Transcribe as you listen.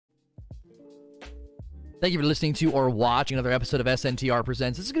Thank you for listening to or watching another episode of SNTR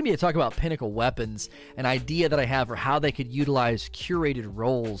Presents. This is going to be a talk about Pinnacle Weapons, an idea that I have for how they could utilize curated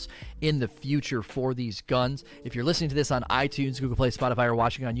roles in the future for these guns. If you're listening to this on iTunes, Google Play, Spotify, or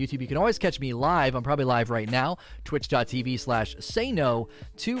watching on YouTube, you can always catch me live. I'm probably live right now,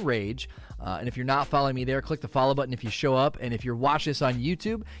 twitch.tv/sayno2rage. And if you're not following me there, click the follow button if you show up. And if you're watching this on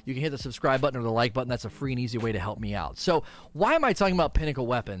YouTube, you can hit the subscribe button or the like button. That's a free and easy way to help me out. So why am I talking about Pinnacle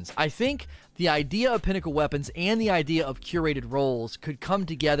Weapons? I think the idea of Pinnacle Weapons and the idea of curated roles could come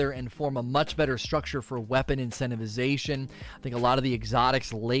together and form a much better structure for weapon incentivization. I think a lot of the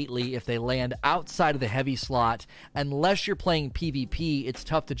exotics lately, if they land outside of the heavy slot, unless you're playing PvP, it's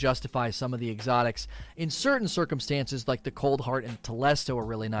tough to justify some of the exotics. In certain circumstances, like the Cold Heart and Telesto are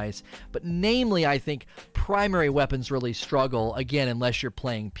really nice, but namely, I think primary weapons really struggle, again, unless you're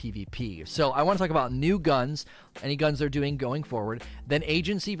playing PvP. So I want to talk about new guns, any guns they're doing going forward, then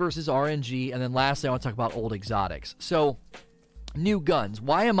agency versus RNG, and then lastly, I want to talk about old exotics. So new guns.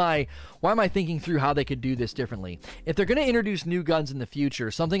 Why am I thinking through how they could do this differently? If they're going to introduce new guns in the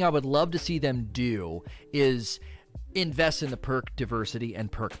future, something I would love to see them do is invest in the perk diversity and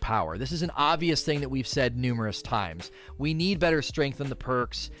perk power. This is an obvious thing that we've said numerous times. We need better strength in the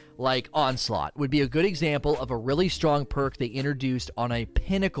perks, like Onslaught would be a good example of a really strong perk they introduced on a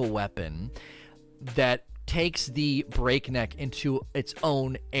pinnacle weapon that takes the Breakneck into its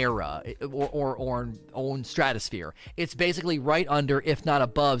own era or own stratosphere. It's basically right under, if not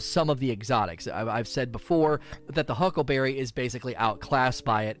above, some of the exotics. I've said before that the Huckleberry is basically outclassed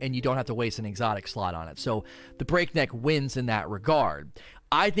by it, and you don't have to waste an exotic slot on it. So the Breakneck wins in that regard.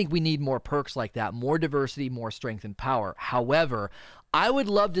 I think we need more perks like that, more diversity, more strength and power. However, I would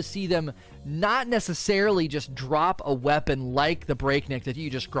love to see them not necessarily just drop a weapon like the Breakneck that you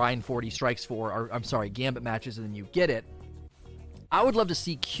just grind 40 strikes for, or Gambit matches and then you get it. I would love to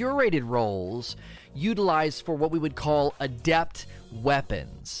see curated roles utilized for what we would call adept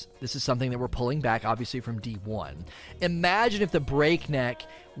weapons. This is something that we're pulling back, obviously, from D1. Imagine if the Breakneck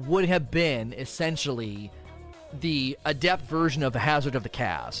would have been essentially the adept version of the Hazard of the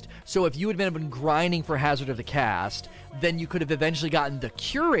Cast. So if you had been grinding for Hazard of the Cast, then you could have eventually gotten the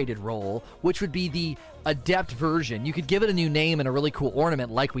curated role, which would be the adept version. You could give it a new name and a really cool ornament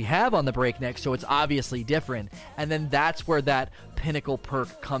like we have on the Breakneck, so it's obviously different, and then that's where that pinnacle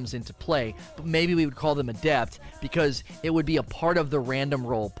perk comes into play. But maybe we would call them adept because it would be a part of the random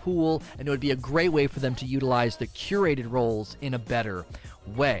roll pool, and it would be a great way for them to utilize the curated roles in a better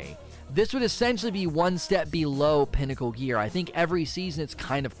way. This would essentially be one step below Pinnacle Gear. I think every season it's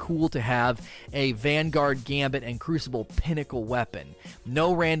kind of cool to have a Vanguard, Gambit, and Crucible Pinnacle weapon.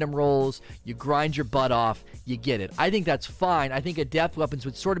 No random rolls, you grind your butt off, you get it. I think that's fine. I think Adept weapons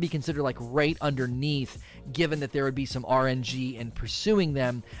would sort of be considered like right underneath, given that there would be some RNG in pursuing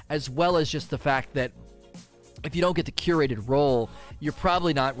them, as well as just the fact that if you don't get the curated role, you're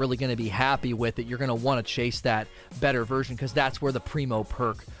probably not really going to be happy with it. You're going to want to chase that better version because that's where the primo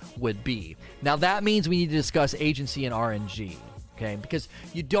perk would be. Now that means we need to discuss agency and RNG, okay? Because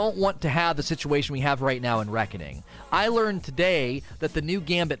you don't want to have the situation we have right now in Reckoning. I learned today that the new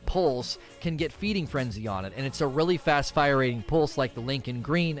Gambit Pulse can get Feeding Frenzy on it, and it's a really fast fire rating pulse like the Lincoln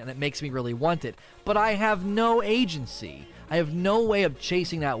Green, and it makes me really want it. But I have no agency. I have no way of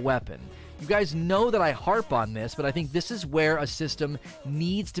chasing that weapon. You guys know that I harp on this, but I think this is where a system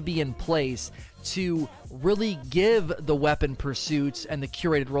needs to be in place to really give the weapon pursuits and the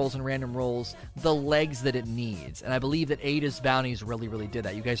curated roles and random roles the legs that it needs. And I believe that Ada's Bounties really did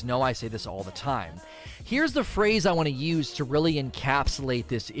that. You guys know I say this all the time. Here's the phrase I want to use to really encapsulate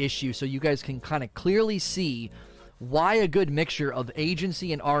this issue so you guys can kind of clearly see why a good mixture of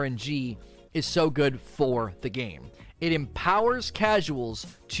agency and RNG is so good for the game. It empowers casuals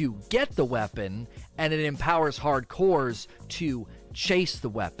to get the weapon, and it empowers hardcores to chase the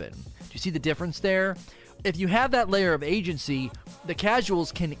weapon. Do you see the difference there? If you have that layer of agency, the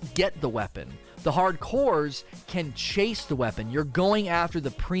casuals can get the weapon. The hardcores can chase the weapon. You're going after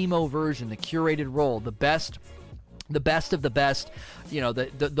the primo version, the curated role, the best of the best, you know,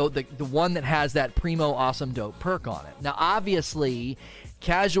 the one that has that primo awesome dope perk on it. Now, obviously,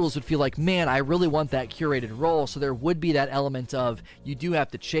 casuals would feel like, man, I really want that curated role, so there would be that element of you do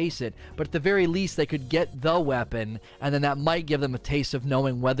have to chase it, but at the very least they could get the weapon, and then that might give them a taste of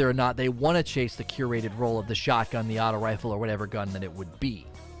knowing whether or not they want to chase the curated role of the shotgun, the auto rifle, or whatever gun that it would be.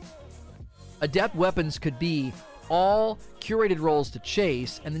 Adept weapons could be all curated rolls to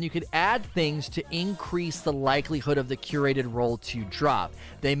chase, and then you could add things to increase the likelihood of the curated roll to drop.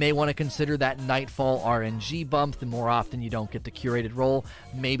 They may want to consider that Nightfall RNG bump. The more often you don't get the curated roll,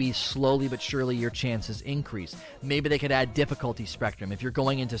 maybe slowly but surely your chances increase. Maybe they could add difficulty spectrum. If you're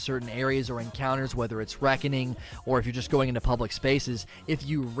going into certain areas or encounters, whether it's Reckoning or if you're just going into public spaces, if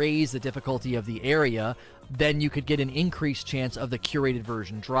you raise the difficulty of the area, then you could get an increased chance of the curated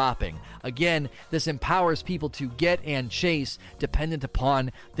version dropping. Again, this empowers people to get and chase dependent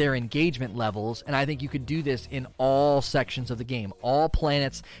upon their engagement levels, and I think you could do this in all sections of the game. All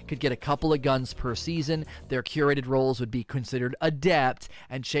planets could get a couple of guns per season. Their curated rolls would be considered adept,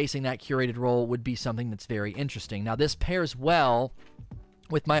 and chasing that curated roll would be something that's very interesting. Now, this pairs well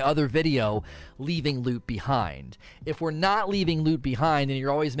with my other video, leaving loot behind. If we're not leaving loot behind and you're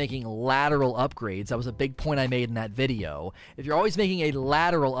always making lateral upgrades, that was a big point I made in that video. If you're always making a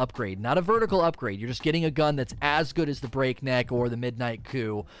lateral upgrade, not a vertical upgrade, you're just getting a gun that's as good as the Breakneck or the Midnight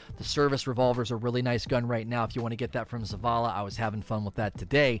Coup. The Service Revolver's a really nice gun right now if you want to get that from Zavala. I was having fun with that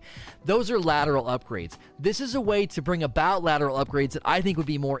today. Those are lateral upgrades. This is a way to bring about lateral upgrades that I think would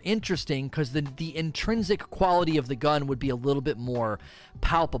be more interesting because the intrinsic quality of the gun would be a little bit more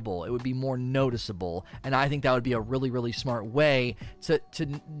palpable. It would be more noticeable, and I think that would be a really, really smart way to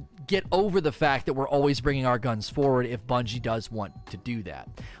get over the fact that we're always bringing our guns forward if Bungie does want to do that.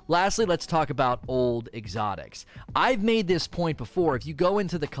 Lastly, let's talk about old exotics. I've made this point before. If you go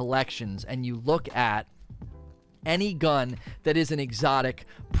into the collections and you look at any gun that is an exotic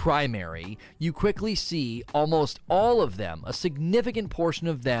primary, you quickly see almost all of them, a significant portion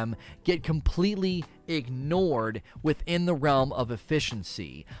of them, get completely ignored within the realm of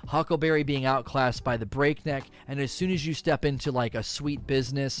efficiency. Huckleberry being outclassed by the Breakneck, and as soon as you step into like a Sweet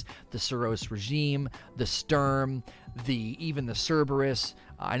Business, the Suros Regime, the Sturm, even the Cerberus,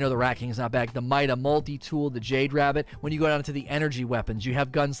 I know the Rat King's not back, the Mida Multi-Tool, the Jade Rabbit. When you go down to the energy weapons, you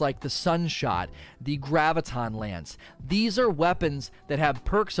have guns like the Sunshot, the Graviton Lance. These are weapons that have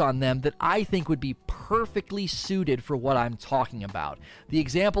perks on them that I think would be perfectly suited for what I'm talking about. The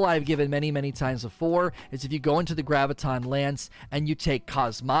example I've given many, many times before is if you go into the Graviton Lance and you take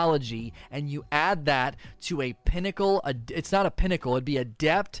Cosmology and you add that to a pinnacle, it's not a pinnacle, it'd be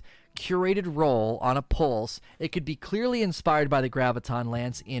Adept curated roll on a pulse. It could be clearly inspired by the Graviton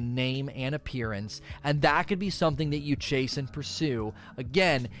Lance in name and appearance, and that could be something that you chase and pursue.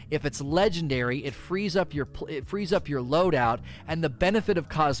 Again, if it's legendary, it frees up your loadout, and the benefit of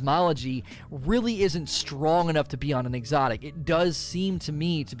Cosmology really isn't strong enough to be on an exotic. It does seem to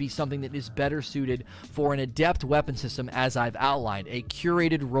me to be something that is better suited for an adept weapon system, as I've outlined, a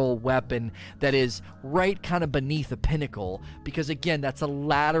curated roll weapon that is right kind of beneath a pinnacle, because again, that's a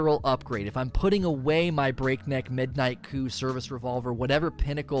lateral upgrade. If I'm putting away my Breakneck, Midnight Coup, Service Revolver, whatever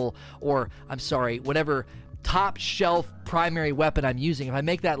pinnacle, or I'm sorry, whatever top shelf primary weapon I'm using, if I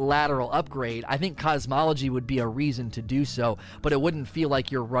make that lateral upgrade, I think Cosmology would be a reason to do so, but it wouldn't feel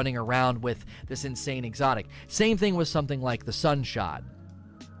like you're running around with this insane exotic. Same thing with something like the Sunshot.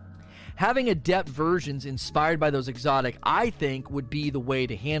 Having adept versions inspired by those exotic, I think, would be the way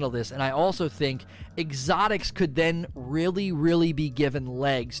to handle this, and I also think exotics could then really, really be given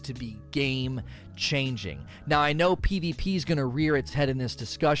legs to be game changing. Now, I know PvP is going to rear its head in this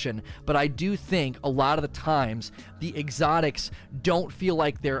discussion, but I do think a lot of the times the exotics don't feel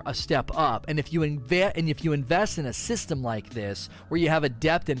like they're a step up. And if you invest in a system like this, where you have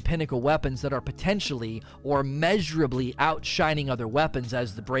adept and pinnacle weapons that are potentially or measurably outshining other weapons,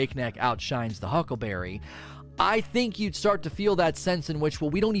 as the Breakneck outshines the Huckleberry, I think you'd start to feel that sense in which, well,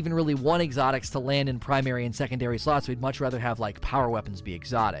 we don't even really want exotics to land in primary and secondary slots. We'd much rather have, like, power weapons be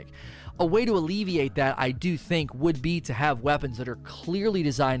exotic. A way to alleviate that, I do think, would be to have weapons that are clearly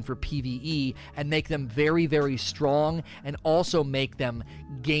designed for PvE and make them very, very strong, and also make them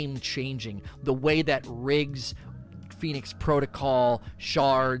game-changing. The way that rigs, Phoenix Protocol,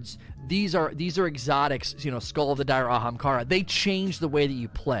 shards, these are exotics, Skull of the Dire Ahamkara. They change the way that you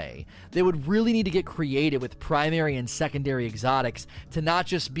play. They would really need to get creative with primary and secondary exotics to not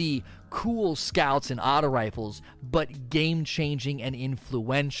just be cool scouts and auto rifles, but game-changing and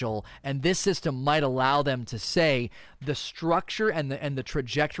influential. And this system might allow them to say the structure and the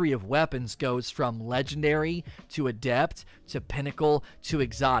trajectory of weapons goes from legendary to adept to pinnacle to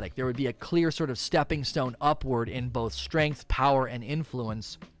exotic. There would be a clear sort of stepping stone upward in both strength, power, and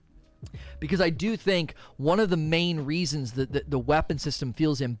influence. Because I do think one of the main reasons that the weapon system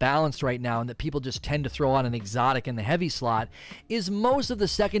feels imbalanced right now and that people just tend to throw on an exotic in the heavy slot is most of the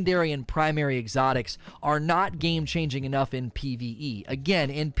secondary and primary exotics are not game-changing enough in PvE. Again,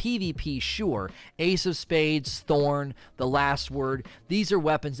 in PvP, sure, Ace of Spades, Thorn, the Last Word, these are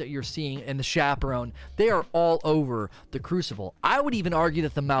weapons that you're seeing in the Chaperone. They are all over the Crucible. I would even argue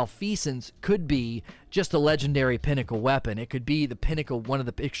that the Malfeasance could be just a legendary pinnacle weapon. It could be the pinnacle,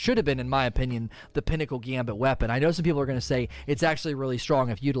 it should have been, in my opinion, the pinnacle Gambit weapon. I know some people are going to say it's actually really strong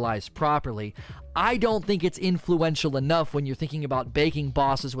if utilized properly. I don't think it's influential enough when you're thinking about baking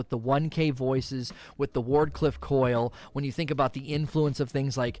bosses with the 1K voices, with the Wardcliff coil, when you think about the influence of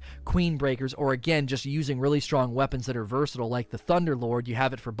things like Queen Breakers, or again, just using really strong weapons that are versatile, like the Thunderlord. You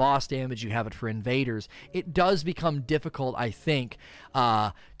have it for boss damage, you have it for invaders. It does become difficult, I think,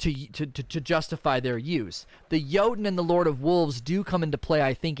 to justify their use. The Jotun and the Lord of Wolves do come into play,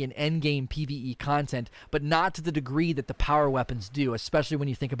 I think, in endgame PvE content, but not to the degree that the power weapons do, especially when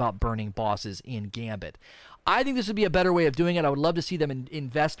you think about burning bosses in Gambit. I think this would be a better way of doing it. I would love to see them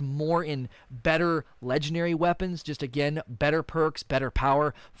invest more in better legendary weapons, just again, better perks, better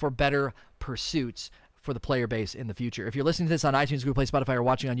power for better pursuits for the player base in the future. If you're listening to this on iTunes, Google Play, Spotify, or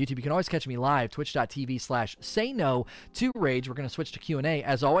watching on YouTube, you can always catch me live, twitch.tv/SayNo to Rage. We're going to switch to Q&A.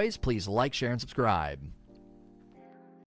 As always, please like, share, and subscribe.